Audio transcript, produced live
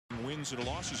wins and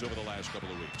losses over the last couple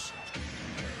of weeks.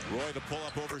 Roy, the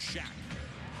pull-up over Shaq.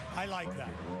 I like that.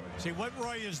 See, what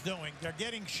Roy is doing, they're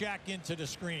getting Shaq into the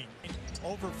screen.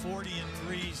 Over 40 in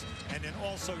threes, and then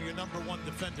also your #1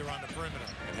 defender on the perimeter.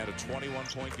 And had a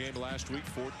 21-point game last week,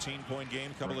 14-point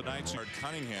game a couple of nights.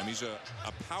 Cunningham, he's a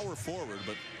power forward,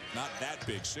 but not that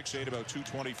big, 6'8", about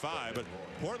 225. But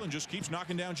Portland just keeps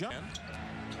knocking down jumps.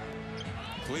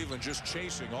 Cleveland just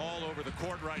chasing all over the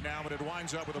court right now, but it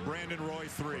winds up with a Brandon Roy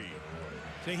 3.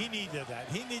 See, he needed that.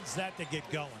 He needs that to get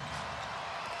going.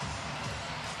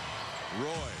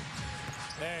 Roy.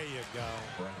 There you go.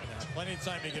 Yeah, plenty of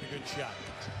time to get a good shot.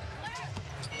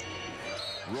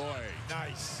 Roy.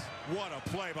 Nice. What a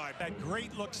play by... That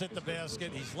great looks at the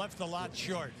basket. He's left a lot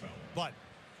short. But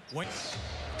when...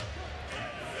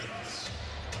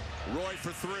 Roy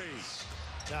for 3.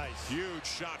 Nice. Huge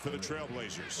shot for the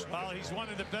Trailblazers. Well, he's one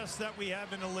of the best that we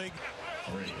have in the league.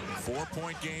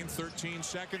 4-point game, 13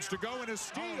 seconds to go, and a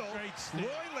steal. Oh, great steal.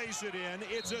 Roy lays it in.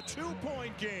 It's a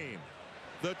 2-point game.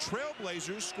 The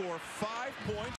Trailblazers score 5 points.